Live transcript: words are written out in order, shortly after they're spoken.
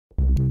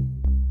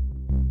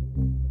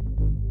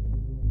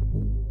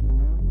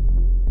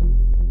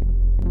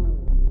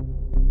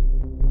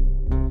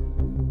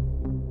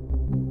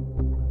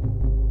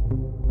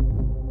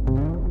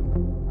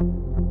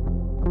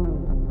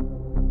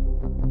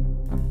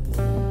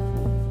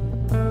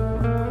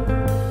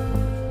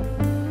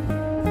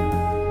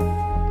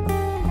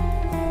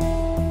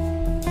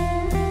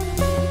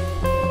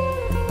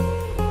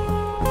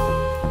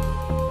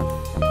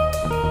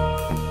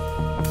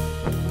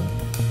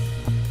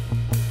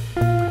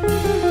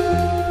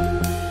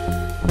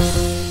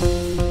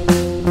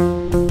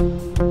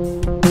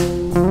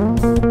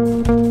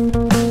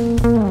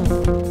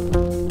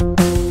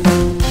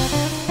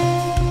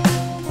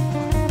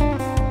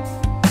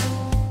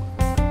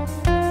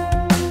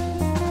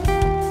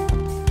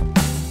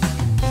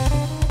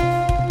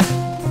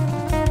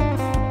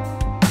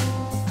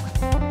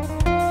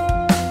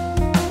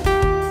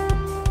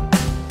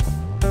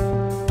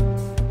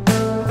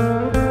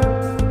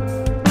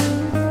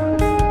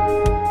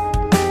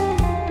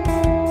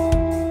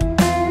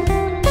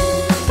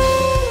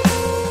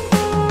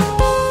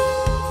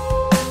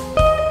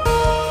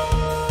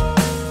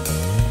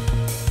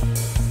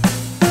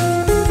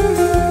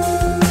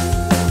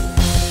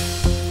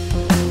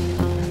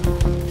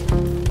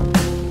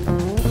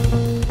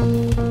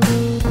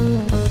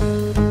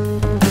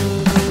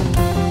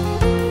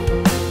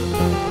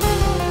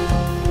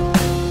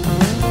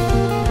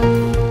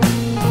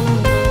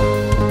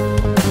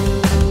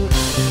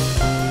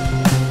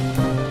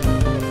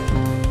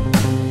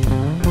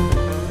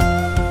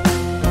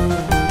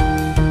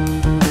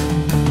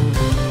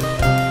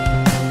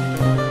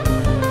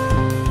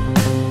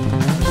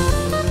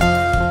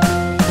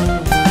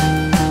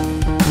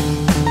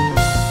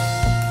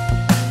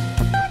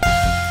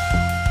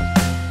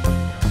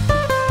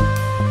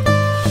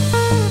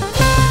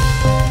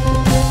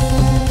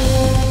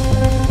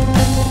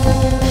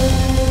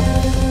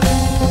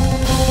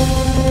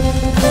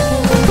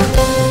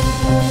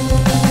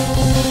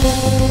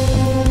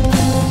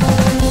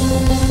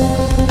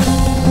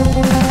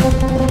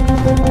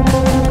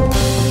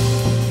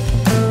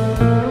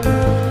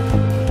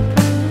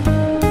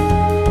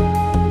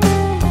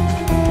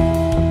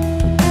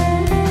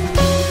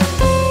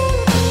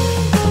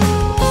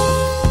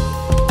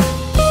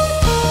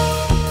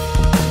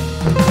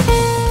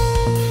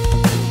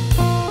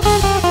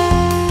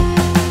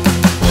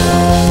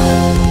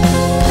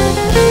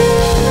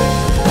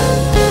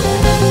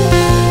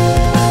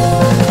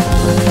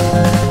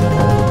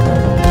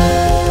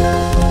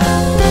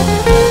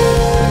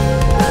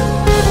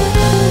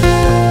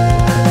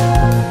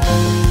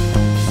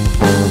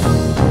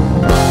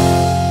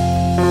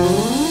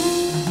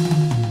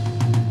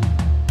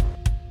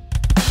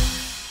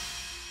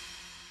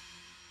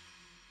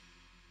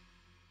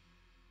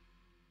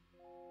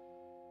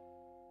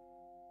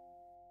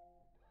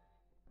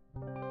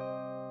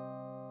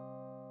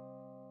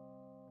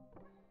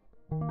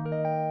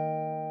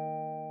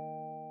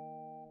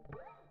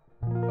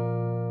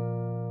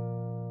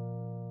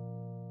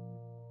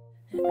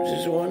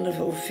was a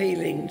wonderful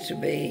feeling to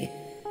be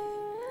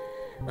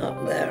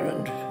up there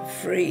and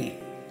free.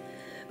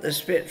 The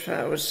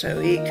Spitfire was so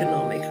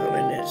economical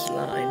in its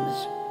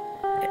lines.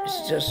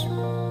 It's just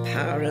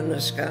power in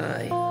the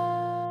sky.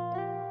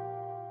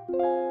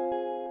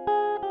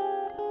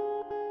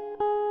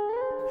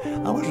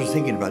 I wasn't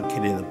thinking about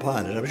killing the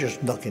pilot, I was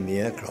just knocking the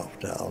aircraft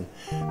down.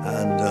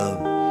 And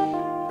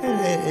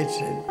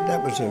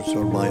that was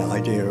sort of my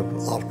idea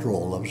of, after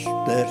all, I was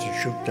there to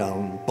shoot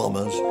down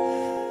bombers.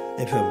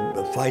 If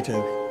a fighter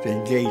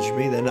engaged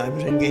me, then I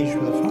was engaged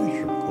with the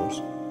fighter, of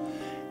course.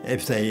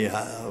 If they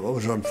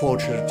was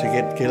unfortunate to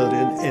get killed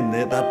in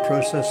that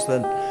process,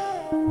 then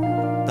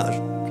that's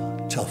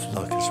tough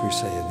luck, as we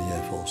say in the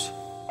Air Force.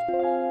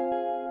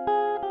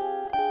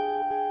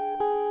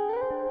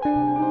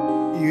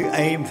 You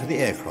aim for the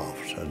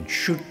aircraft and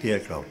shoot the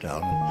aircraft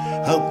down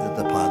and hope that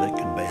the pilot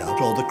can bail out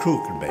or the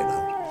crew can bail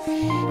out.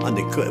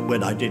 And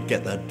when I did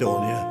get that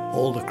dawn here,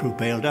 all the crew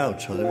bailed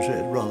out, so that was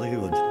rather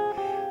good.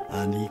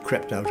 And he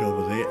crept out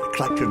over the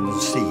Clacton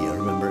Sea, I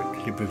remember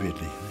it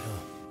vividly.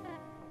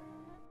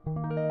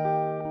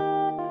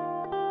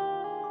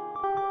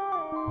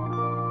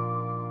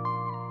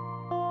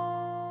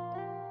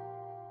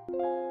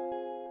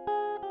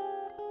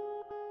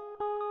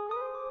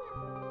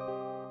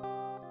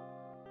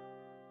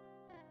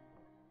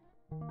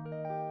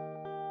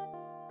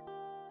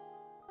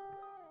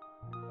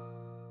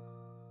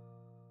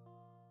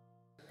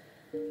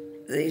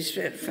 The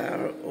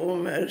Spitfire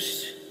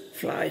almost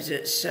flies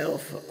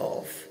itself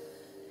off,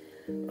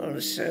 or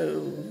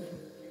so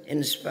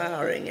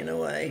inspiring in a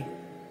way.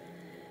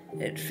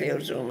 It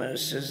feels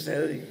almost as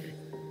though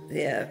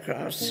the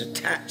aircraft's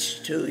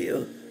attached to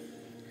you,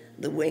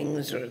 the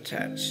wings are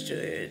attached to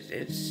it.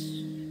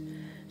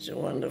 It's a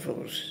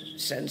wonderful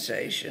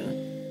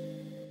sensation.